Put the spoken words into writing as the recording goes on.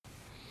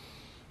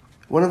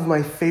One of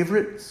my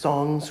favorite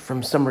songs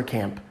from summer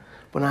camp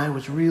when I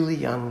was really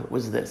young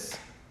was this.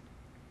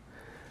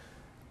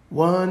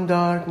 One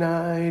dark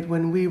night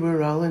when we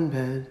were all in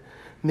bed,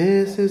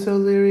 Mrs.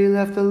 O'Leary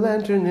left the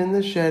lantern in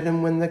the shed,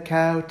 and when the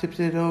cow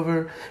tipped it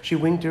over, she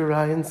winked her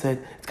eye and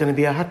said, "It's going to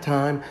be a hot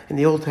time in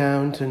the old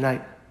town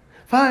tonight.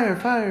 Fire,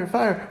 fire,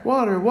 fire,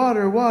 water,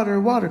 water, water,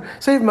 water.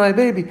 Save my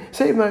baby,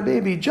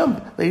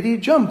 jump, lady,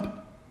 jump."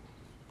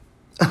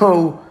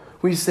 Oh,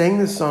 we sang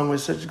this song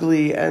with such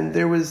glee, and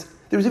there was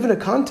even a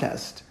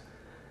contest.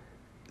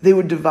 They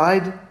would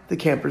divide the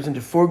campers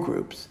into 4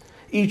 groups,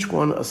 each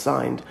one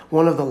assigned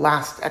one of the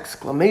last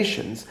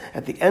exclamations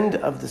at the end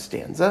of the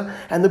stanza,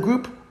 and the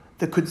group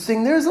that could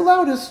sing theirs the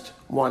loudest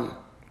won.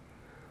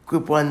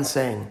 Group 1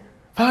 sang,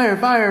 "Fire,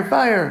 fire,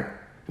 fire,"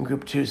 and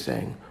Group 2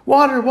 sang,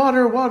 "Water,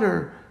 water,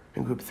 water,"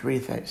 and Group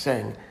 3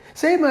 sang,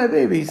 save my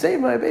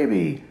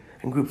baby,"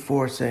 and Group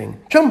 4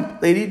 sang,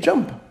 "Jump, lady,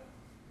 jump."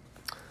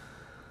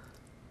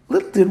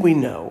 Little did we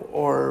know,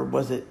 or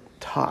was it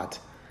taught,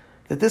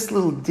 that this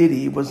little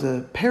ditty was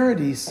a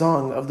parody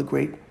song of the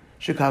Great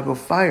Chicago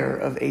Fire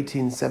of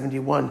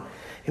 1871,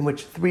 in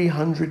which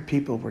 300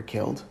 people were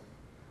killed,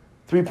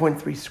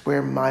 3.3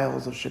 square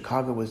miles of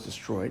Chicago was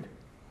destroyed,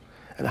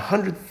 and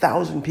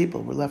 100,000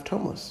 people were left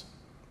homeless.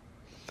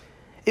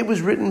 It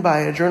was written by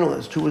a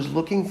journalist who was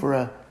looking for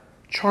a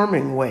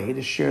charming way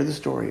to share the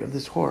story of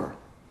this horror.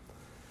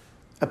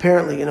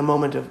 Apparently, in a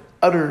moment of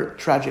utter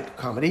tragic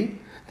comedy,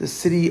 the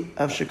city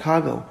of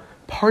Chicago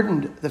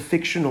pardoned the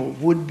fictional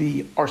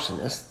would-be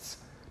arsonists,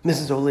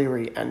 Mrs.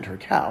 O'Leary and her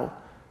cow,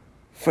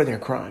 for their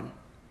crime.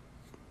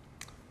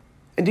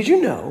 And did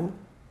you know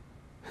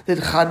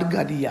that Chad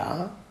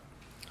Gadya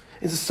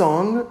is a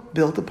song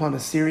built upon a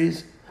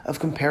series of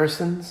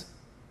comparisons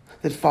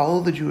that follow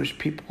the Jewish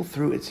people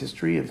through its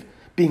history of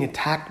being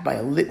attacked by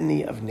a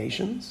litany of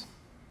nations?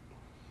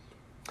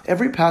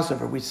 Every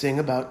Passover we sing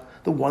about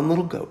the one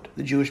little goat,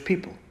 the Jewish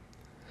people,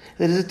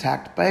 that is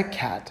attacked by a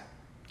cat,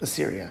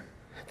 Assyria.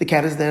 The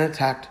cat is then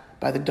attacked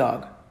by the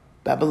dog,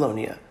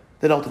 Babylonia,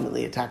 that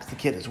ultimately attacks the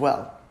kid as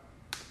well.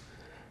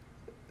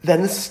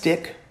 Then the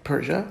stick,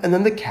 Persia, and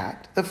then the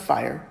cat, the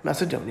fire,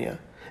 Macedonia,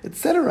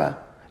 etc.,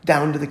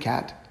 down to the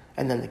cat,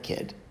 and then the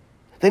kid.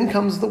 Then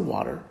comes the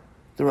water,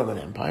 the Roman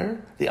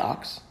Empire, the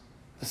ox,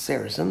 the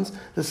Saracens,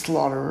 the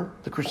slaughterer,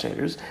 the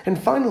Crusaders, and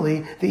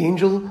finally the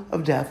angel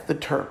of death, the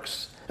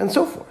Turks, and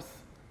so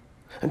forth,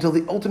 until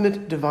the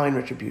ultimate divine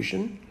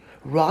retribution,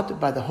 wrought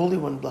by the Holy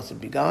One, blessed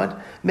be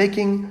God,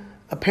 making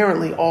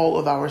apparently all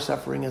of our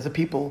suffering as a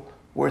people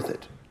worth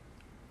it,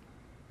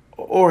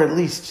 or at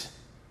least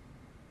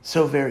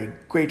so very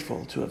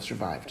grateful to have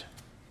survived.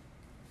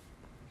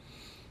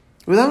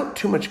 Without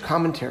too much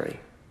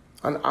commentary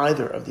on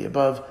either of the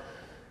above,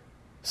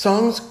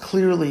 songs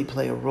clearly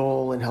play a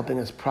role in helping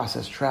us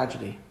process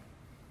tragedy.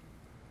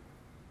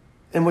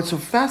 And what's so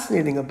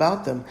fascinating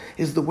about them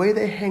is the way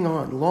they hang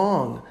on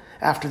long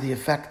after the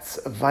effects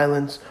of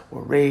violence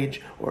or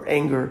rage or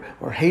anger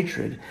or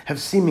hatred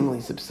have seemingly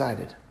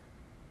subsided.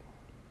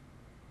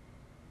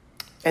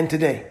 And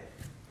today,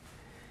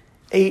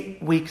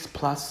 8 weeks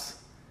plus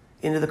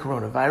into the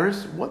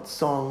coronavirus, what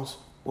songs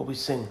will we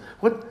sing?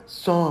 What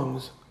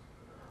songs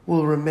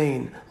will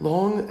remain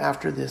long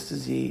after this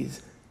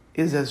disease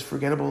is as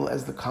forgettable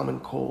as the common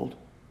cold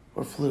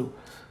or flu?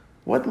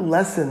 What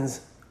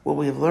lessons will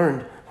we have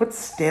learned? What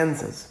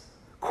stanzas,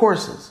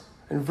 choruses,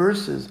 and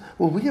verses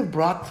will we have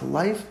brought to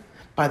life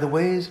by the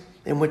ways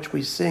in which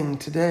we sing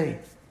today?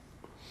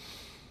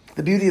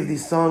 The beauty of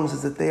these songs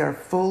is that they are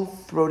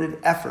full-throated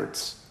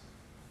efforts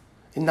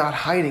in not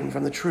hiding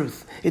from the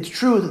truth. It's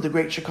true that the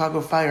Great Chicago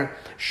Fire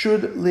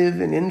should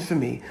live in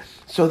infamy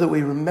so that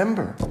we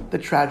remember the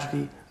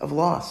tragedy of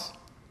loss.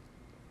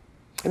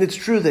 And it's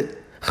true that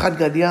Chad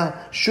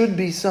Gadya should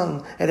be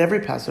sung at every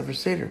Passover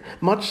Seder,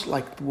 much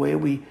like the way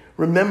we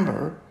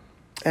remember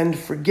and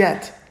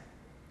forget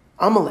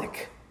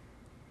Amalek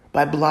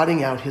by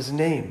blotting out his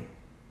name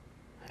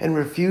and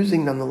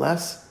refusing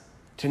nonetheless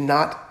to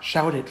not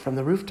shout it from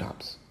the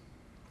rooftops.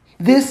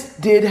 This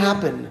did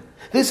happen.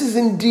 This is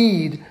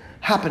indeed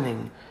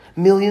happening.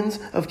 Millions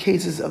of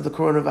cases of the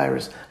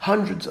coronavirus,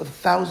 hundreds of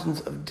thousands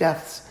of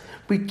deaths.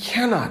 We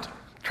cannot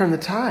turn the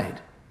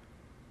tide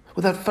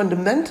without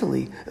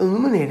fundamentally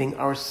illuminating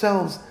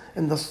ourselves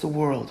and thus the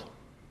world.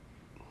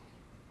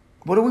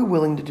 What are we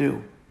willing to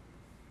do?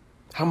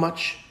 How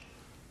much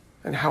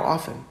and how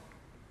often?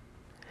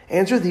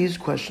 Answer these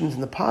questions in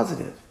the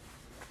positive,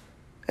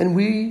 and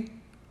we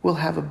will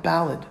have a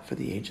ballad for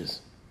the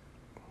ages.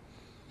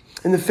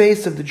 In the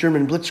face of the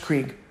German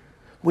Blitzkrieg,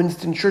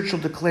 Winston Churchill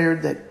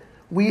declared that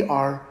we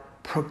are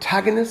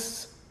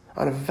protagonists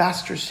on a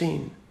vaster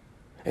scene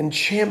and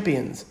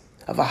champions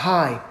of a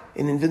high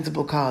and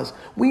invincible cause.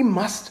 We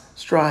must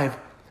strive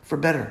for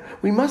better.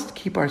 We must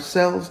keep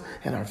ourselves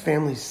and our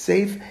families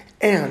safe,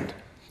 and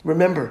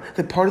remember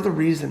that part of the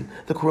reason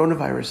the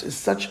coronavirus is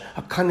such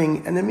a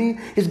cunning enemy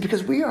is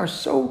because we are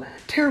so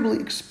terribly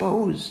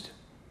exposed.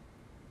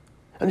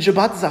 On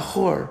Shabbat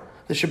Zachor,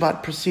 the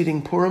Shabbat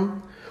preceding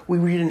Purim, we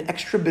read an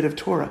extra bit of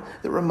Torah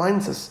that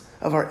reminds us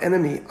of our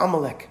enemy,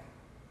 Amalek.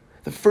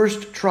 the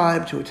first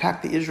tribe to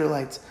attack the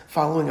Israelites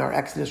following our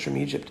exodus from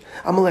Egypt.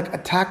 Amalek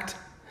attacked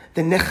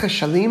the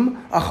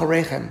Nechashalim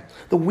Acharechem,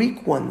 the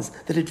weak ones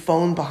that had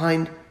fallen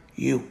behind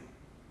you.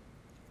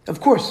 Of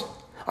course,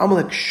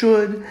 Amalek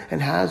should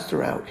and has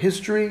throughout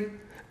history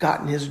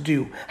gotten his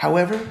due.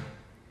 However,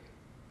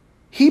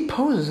 he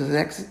poses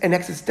an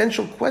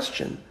existential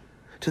question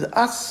to the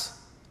us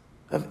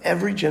of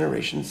every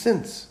generation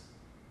since.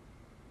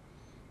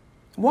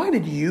 Why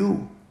did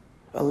you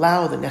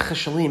allow the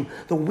Nechashalim,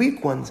 the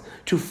weak ones,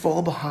 to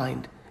fall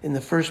behind in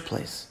the first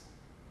place?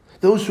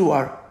 Those who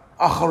are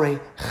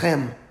Acharei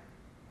Chem,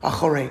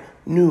 Acharei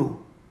Nu,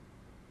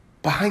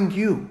 behind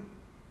you,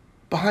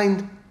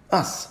 behind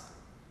us,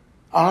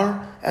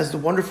 are, as the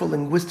wonderful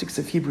linguistics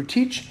of Hebrew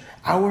teach,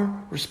 our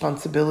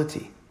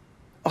responsibility.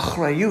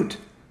 Achrayut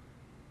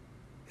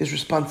is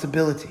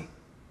responsibility.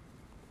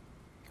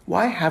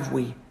 Why have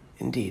we,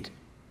 indeed?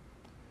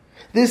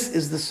 This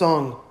is the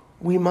song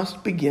we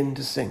must begin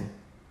to sing.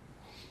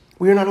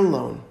 We are not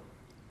alone.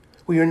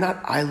 We are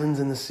not islands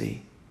in the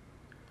sea.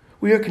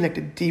 We are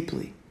connected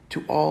deeply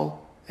to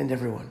all and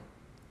everyone.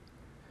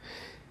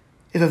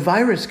 If a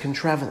virus can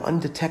travel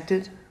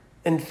undetected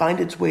and find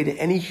its way to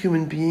any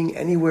human being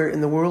anywhere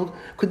in the world,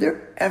 could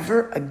there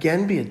ever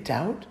again be a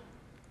doubt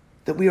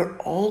that we are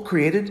all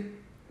created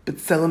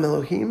B'Tselem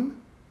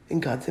Elohim, in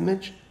God's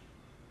image?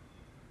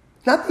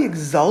 Not the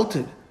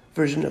exalted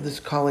version of this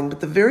calling, but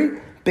the very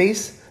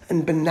base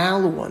and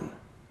banal one.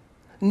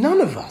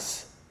 None of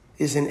us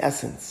is in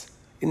essence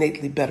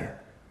innately better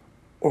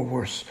or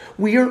worse.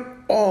 We are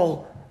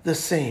all the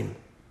same.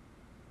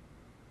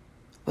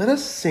 Let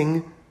us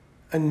sing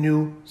a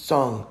new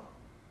song.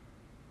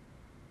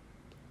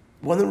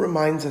 One that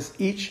reminds us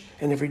each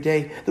and every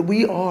day that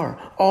we are,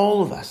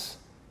 all of us,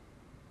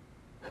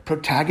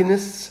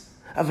 protagonists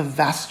of a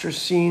vaster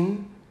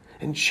scene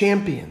and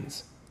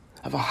champions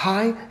of a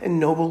high and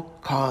noble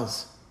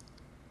cause.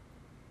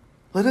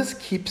 Let us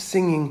keep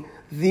singing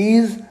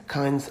these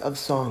kinds of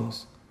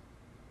songs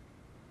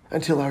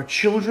until our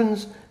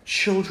children's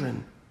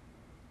children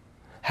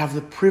have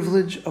the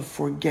privilege of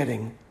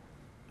forgetting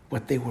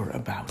what they were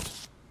about.